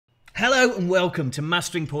Hello and welcome to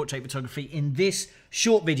Mastering Portrait Photography. In this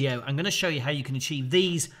short video, I'm going to show you how you can achieve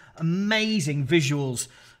these amazing visuals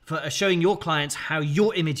for showing your clients how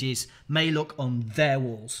your images may look on their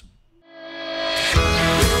walls.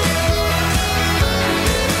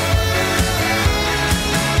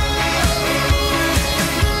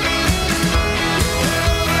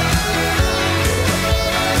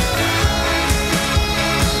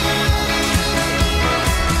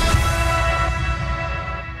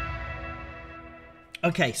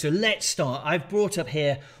 Okay, so let's start. I've brought up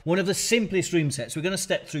here one of the simplest room sets. We're going to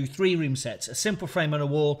step through 3 room sets: a simple frame on a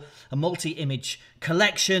wall, a multi-image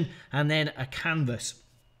collection, and then a canvas.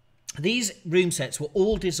 These room sets were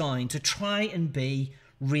all designed to try and be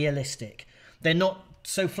realistic. They're not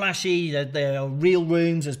so flashy, they are real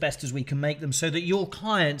rooms as best as we can make them, so that your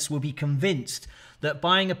clients will be convinced that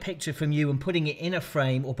buying a picture from you and putting it in a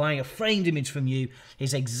frame, or buying a framed image from you,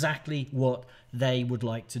 is exactly what they would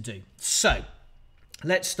like to do. So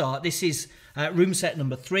let's start. This is room set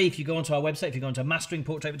number 3. If you go onto our website, if you go onto Mastering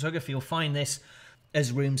Portrait Photography, you'll find this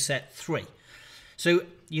as room set 3. So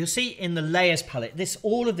you'll see in the layers palette,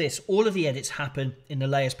 all of the edits happen in the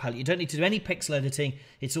layers palette. You don't need to do any pixel editing.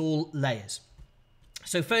 It's all layers.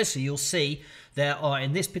 So firstly, you'll see there are,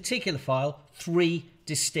 in this particular file, 3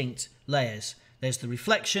 distinct layers. There's the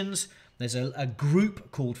reflections, there's a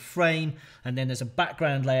group called frame, and then there's a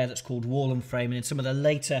background layer that's called wall and frame, and in some of the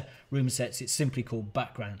later room sets it's simply called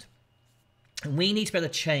background. And we need to be able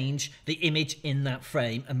to change the image in that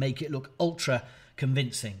frame and make it look ultra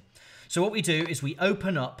convincing. So what we do is we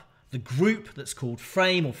open up the group that's called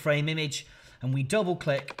frame or frame image, and we double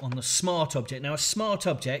click on the smart object. Now, a smart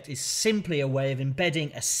object is simply a way of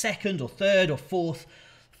embedding a second or third or fourth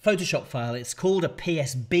Photoshop file. It's called a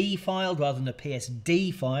PSB file rather than a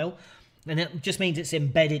PSD file. And it just means it's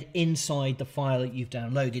embedded inside the file that you've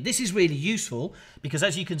downloaded. This is really useful because,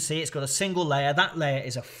 as you can see, it's got a single layer. That layer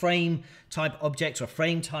is a frame type object or a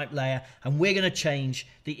frame type layer, and we're going to change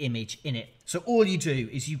the image in it. So all you do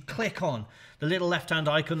is you click on the little left-hand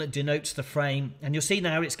icon that denotes the frame, and you'll see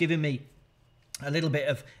now it's giving me a little bit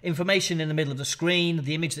of information in the middle of the screen,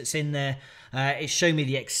 the image that's in there. It's showing me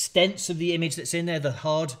the extents of the image that's in there.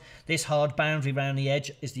 This hard boundary around the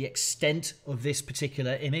edge is the extent of this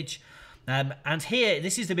particular image. And here,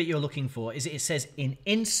 this is the bit you're looking for, is it says in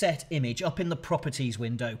inset image up in the properties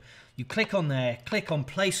window. You click on there, click on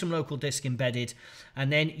place from local disk embedded,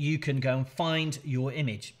 and then you can go and find your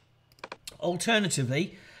image.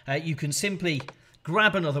 Alternatively, you can simply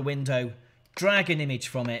grab another window, drag an image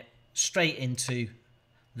from it straight into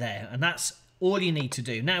there, and that's all you need to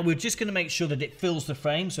do. Now we're just going to make sure that it fills the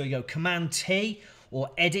frame, so you go Command T or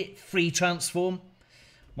Edit Free Transform.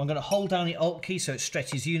 I'm going to hold down the Alt key so it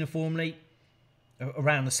stretches uniformly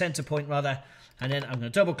around the center point rather, and then I'm going to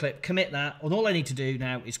double click, commit that, and all I need to do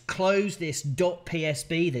now is close this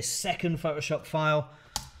 .psb, this second Photoshop file,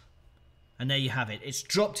 and there you have it. It's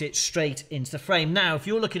dropped it straight into the frame. Now, if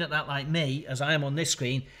you're looking at that like me, as I am on this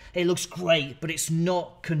screen, it looks great, but it's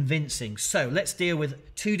not convincing. So let's deal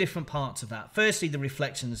with 2 different parts of that. Firstly, the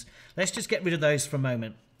reflections. Let's just get rid of those for a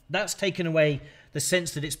moment. That's taken away the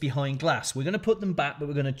sense that it's behind glass. We're going to put them back, but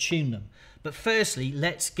we're going to tune them. But firstly,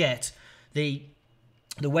 let's get the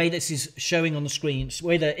way this is showing on the screen, the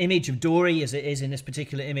way the image of Dory, as it is in this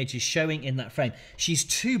particular image, is showing in that frame. She's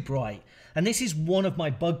too bright. And this is one of my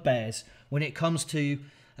bugbears when it comes to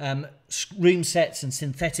room sets and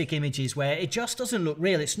synthetic images, where it just doesn't look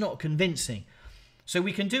real. It's not convincing. So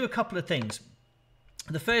we can do a couple of things.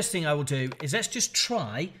 The first thing I will do is let's just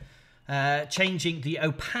try changing the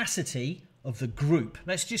opacity of the group.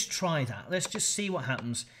 Let's just try that. Let's just see what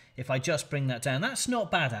happens if I just bring that down. That's not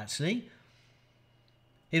bad, actually.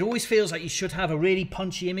 It always feels like you should have a really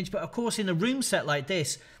punchy image, but of course in a room set like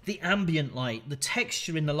this, the ambient light, the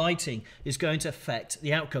texture in the lighting is going to affect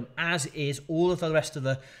the outcome, as is all of the rest of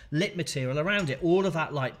the lit material around it. All of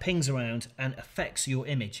that light pings around and affects your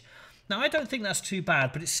image. Now, I don't think that's too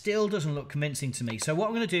bad, but it still doesn't look convincing to me. So what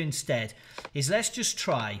I'm going to do instead is let's just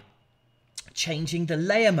try changing the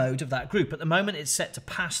layer mode of that group. At the moment it's set to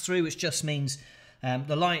pass through, which just means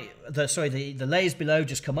the layers below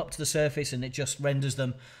just come up to the surface and it just renders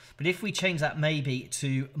them. But if we change that maybe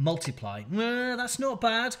to multiply, that's not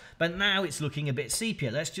bad, but now it's looking a bit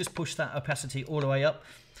sepia. Let's just push that opacity all the way up.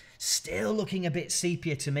 Still looking a bit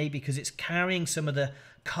sepia to me because it's carrying some of the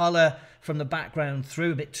color from the background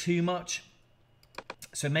through a bit too much.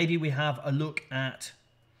 So maybe we have a look at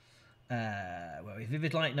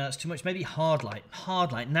vivid light. No, it's too much. Maybe hard light.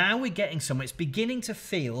 Hard light. Now we're getting somewhere. It's beginning to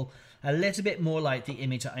feel a little bit more like the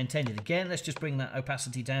image that I intended. Again, let's just bring that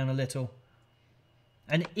opacity down a little.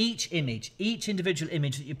 And each image, each individual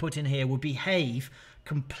image that you put in here will behave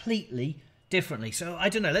completely differently. So I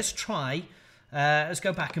don't know, let's try, let's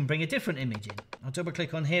go back and bring a different image in. I'll double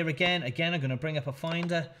click on here again. Again, I'm going to bring up a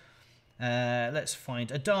finder. Let's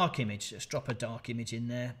find a dark image. Let's drop a dark image in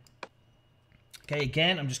there. Okay,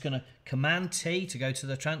 again, I'm just going to Command T to go to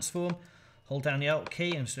the transform. Hold down the Alt key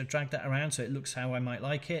and I'm just going to drag that around so it looks how I might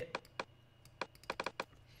like it.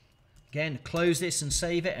 Again, close this and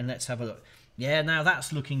save it, and let's have a look. Yeah, now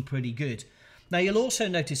that's looking pretty good. Now you'll also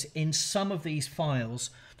notice in some of these files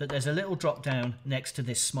that there's a little drop down next to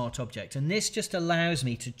this smart object, and this just allows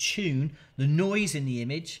me to tune the noise in the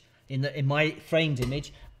image, in my framed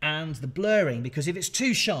image, and the blurring, because if it's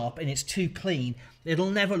too sharp and it's too clean,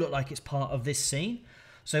 it'll never look like it's part of this scene.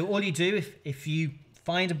 So all you do, if you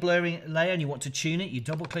find a blurring layer and you want to tune it, you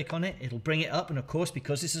double click on it, it'll bring it up, and of course,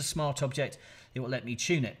 because this is a smart object, it will let me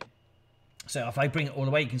tune it. So if I bring it all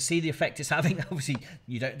the way, you can see the effect it's having. Obviously,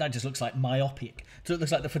 that just looks like myopic. So it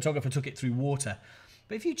looks like the photographer took it through water.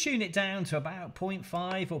 But if you tune it down to about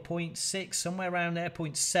 0.5 or 0.6, somewhere around there,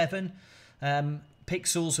 0.7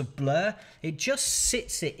 pixels of blur, it just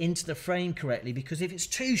sits it into the frame correctly, because if it's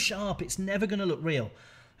too sharp, it's never going to look real.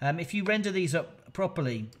 If you render these up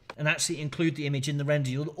properly and actually include the image in the render,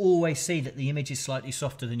 you'll always see that the image is slightly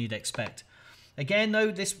softer than you'd expect. Again,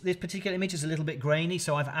 though, this particular image is a little bit grainy,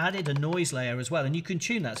 so I've added a noise layer as well, and you can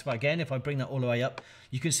tune that. So again, if I bring that all the way up,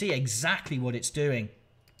 you can see exactly what it's doing.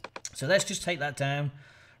 So let's just take that down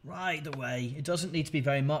right the way. It doesn't need to be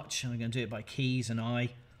very much. I'm going to do it by keys and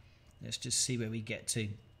I. Let's just see where we get to.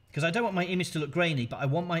 Because I don't want my image to look grainy, but I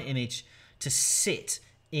want my image to sit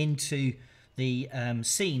into the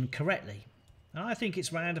scene correctly. And I think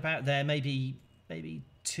it's round about there, maybe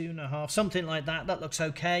 2.5, something like that. That looks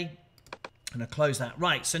okay. I'm going to close that.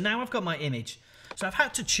 Right, so now I've got my image. So I've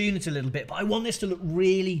had to tune it a little bit, but I want this to look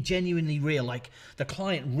really genuinely real, like the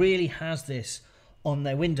client really has this on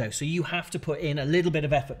their window. So you have to put in a little bit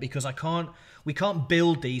of effort, because we can't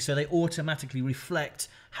build these so they automatically reflect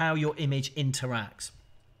how your image interacts.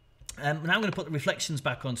 Now I'm going to put the reflections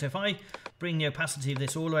back on. So if I bring the opacity of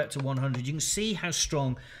this all the way up to 100, you can see how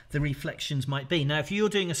strong the reflections might be. Now if you're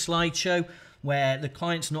doing a slideshow where the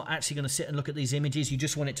client's not actually going to sit and look at these images, you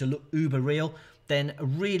just want it to look uber real, then a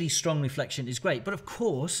really strong reflection is great. But of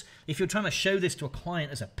course, if you're trying to show this to a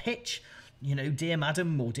client as a pitch, you know, dear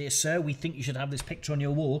madam or dear sir, we think you should have this picture on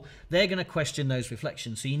your wall, they're going to question those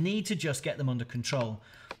reflections. So you need to just get them under control.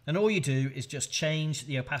 And all you do is just change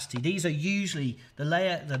the opacity. These are usually,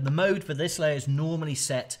 the mode for this layer is normally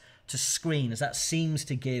set to screen, as that seems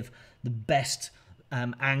to give the best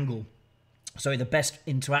angle. Sorry, the best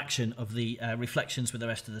interaction of the reflections with the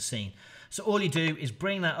rest of the scene. So all you do is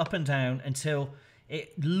bring that up and down until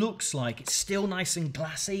it looks like it's still nice and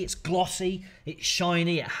glassy, it's glossy, it's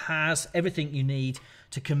shiny, it has everything you need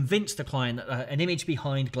to convince the client that an image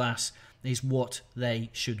behind glass is what they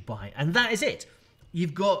should buy. And that is it.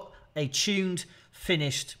 You've got a tuned,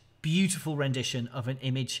 finished, beautiful rendition of an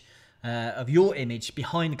image, of your image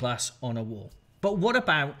behind glass on a wall. But what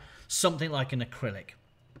about something like an acrylic?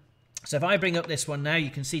 So if I bring up this one now, you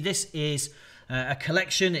can see this is a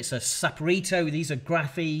collection. It's a Saporito. These are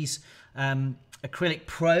Graphi's Acrylic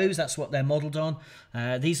Pros. That's what they're modeled on.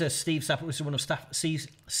 These are Steve Saporito. This is one of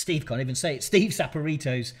Steve can't even say it. Steve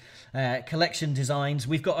Saporito's collection designs.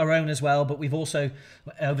 We've got our own as well, but we've also,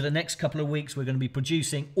 over the next couple of weeks, we're going to be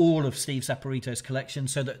producing all of Steve Saporito's collection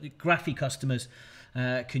so that the Graphi customers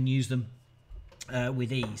can use them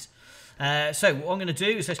with ease. So what I'm going to do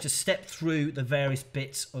is let's just step through the various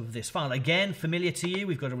bits of this file. Again, familiar to you,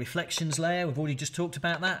 we've got a reflections layer. We've already just talked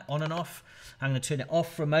about that, on and off. I'm going to turn it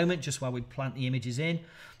off for a moment just while we plant the images in.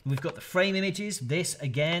 We've got the frame images. This,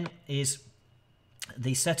 again, is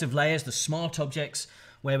the set of layers, the smart objects,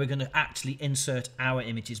 where we're going to actually insert our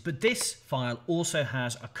images. But this file also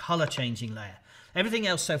has a color changing layer. Everything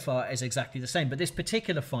else so far is exactly the same, but this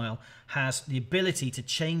particular file has the ability to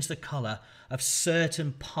change the color of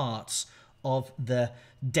certain parts of the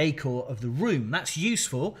decor of the room. That's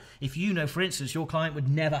useful if you know, for instance, your client would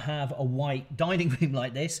never have a white dining room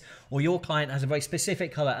like this, or your client has a very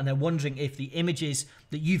specific color and they're wondering if the images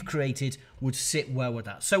that you've created would sit well with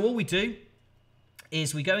that. So all we do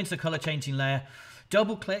is we go into the color changing layer,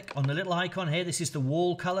 double click on the little icon here. This is the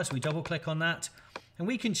wall color, so we double click on that and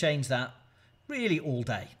we can change that really all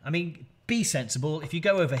day. I mean, be sensible. If you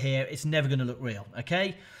go over here, it's never going to look real,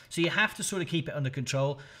 okay? So you have to sort of keep it under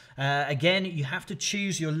control. Again, you have to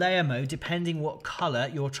choose your layer mode depending what color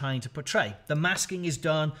you're trying to portray. The masking is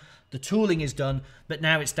done, the tooling is done, but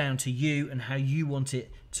now it's down to you and how you want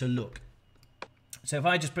it to look. So if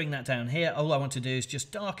I just bring that down here, all I want to do is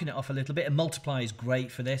just darken it off a little bit, and multiply is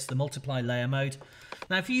great for this, the multiply layer mode.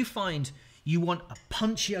 Now, if you find you want a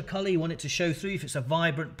punchier colour, you want it to show through, if it's a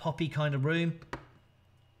vibrant, poppy kind of room,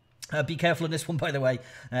 be careful on this one, by the way,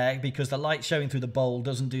 because the light showing through the bowl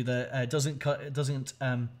doesn't do the doesn't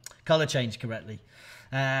color change correctly.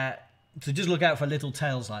 So just look out for little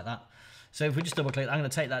tails like that. So if we just double click, I'm going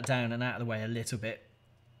to take that down and out of the way a little bit.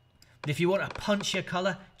 But if you want a punchier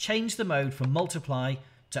color, change the mode from multiply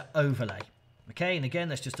to overlay. Okay, and again,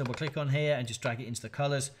 let's just double click on here and just drag it into the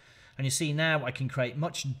colors. And you see now I can create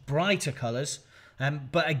much brighter colors.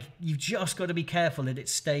 But you've just got to be careful that it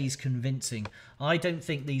stays convincing. I don't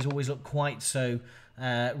think these always look quite so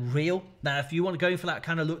real. Now, if you want to go for that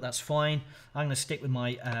kind of look, that's fine. I'm going to stick with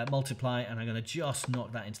my multiply, and I'm going to just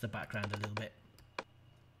knock that into the background a little bit.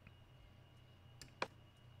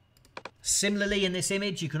 Similarly, in this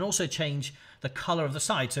image, you can also change the color of the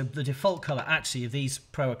side. So the default color, actually, of these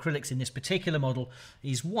Pro acrylics in this particular model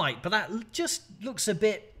is white, but that just looks a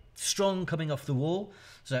bit strong coming off the wall.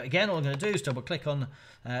 So again, all I'm going to do is double click on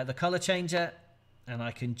the color changer, and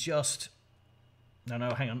I can just, no,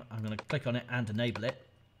 hang on, I'm going to click on it and enable it.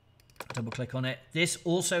 Double click on it. This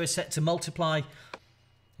also is set to multiply,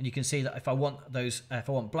 and you can see that if I want those, if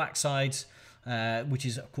I want black sides, which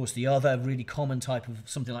is of course the other really common type of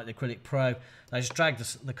something like the Acrylic Pro, I just drag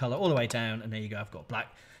the color all the way down, and there you go, I've got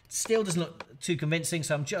black. Still doesn't look too convincing,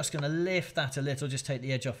 so I'm just going to lift that a little, just take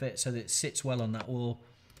the edge off it so that it sits well on that wall,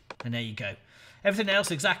 and there you go. Everything else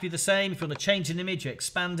exactly the same. If you want to change an image, you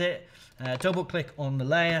expand it, double click on the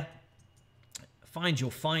layer, find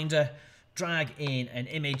your finder, drag in an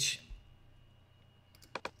image,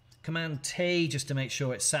 Command T just to make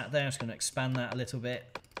sure it's sat there. I'm just going to expand that a little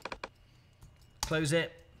bit, close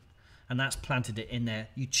it, and that's planted it in there.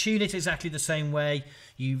 You tune it exactly the same way.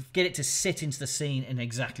 You get it to sit into the scene in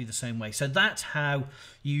exactly the same way. So that's how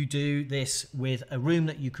you do this with a room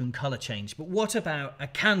that you can color change. But what about a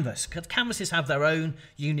canvas? Because canvases have their own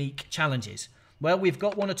unique challenges. Well, we've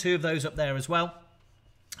got one or two of those up there as well.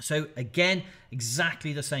 So again,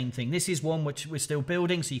 exactly the same thing. This is one which we're still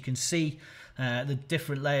building, so you can see the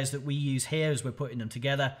different layers that we use here as we're putting them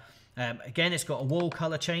together. Again, it's got a wall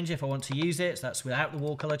color changer if I want to use it. So that's without the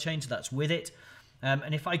wall color changer, that's with it.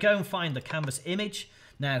 And if I go and find the canvas image,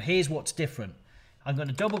 now here's what's different. I'm going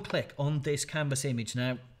to double click on this canvas image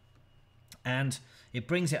now, and it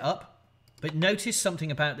brings it up. But notice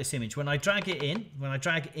something about this image. When I drag it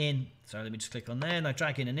in, sorry, let me just click on there, and I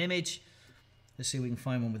drag in an image. Let's see if we can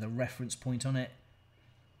find one with a reference point on it.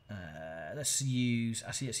 Let's use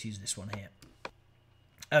this one here.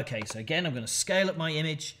 Okay, so again, I'm going to scale up my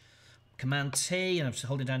image. Command T, and I'm just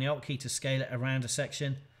holding down the Alt key to scale it around a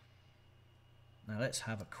section. Now let's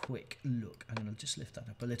have a quick look. I'm going to just lift that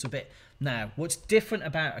up a little bit. Now, what's different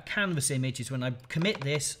about a canvas image is when I commit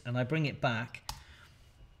this and I bring it back,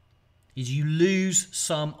 is you lose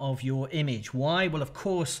some of your image. Why? Well, of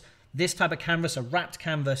course, this type of canvas, a wrapped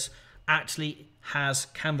canvas, actually has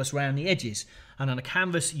canvas around the edges. And on a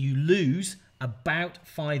canvas, you lose about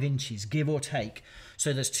 5 inches, give or take.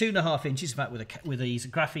 So there's 2.5 inches. In fact, with these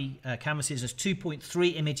graphy canvases, there's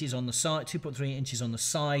 2.3 images on the side, 2.3 inches on the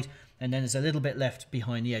side, and then there's a little bit left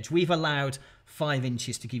behind the edge. We've allowed 5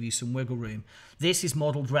 inches to give you some wiggle room. This is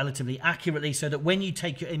modeled relatively accurately so that when you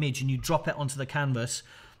take your image and you drop it onto the canvas,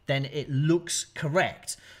 then it looks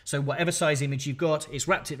correct. So whatever size image you've got, it's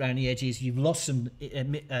wrapped it around the edges, you've lost some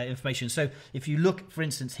information. So if you look, for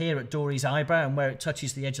instance, here at Dory's eyebrow and where it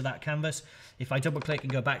touches the edge of that canvas, if I double click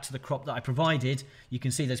and go back to the crop that I provided, you can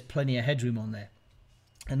see there's plenty of headroom on there.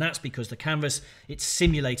 And that's because the canvas, it's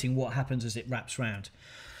simulating what happens as it wraps round.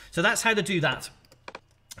 So that's how to do that.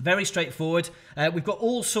 Very straightforward. We've got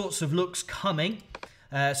all sorts of looks coming.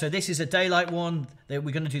 So this is a daylight one. We're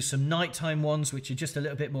going to do some nighttime ones, which are just a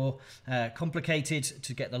little bit more complicated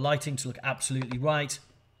to get the lighting to look absolutely right.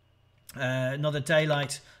 Another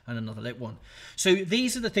daylight and another lit one. So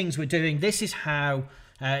these are the things we're doing. This is how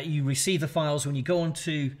you receive the files. When you go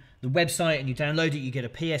onto the website and you download it, you get a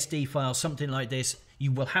PSD file, something like this.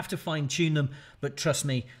 You will have to fine tune them, but trust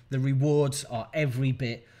me, the rewards are every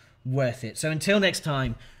bit worth it. So until next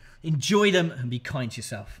time, enjoy them and be kind to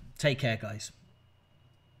yourself. Take care, guys.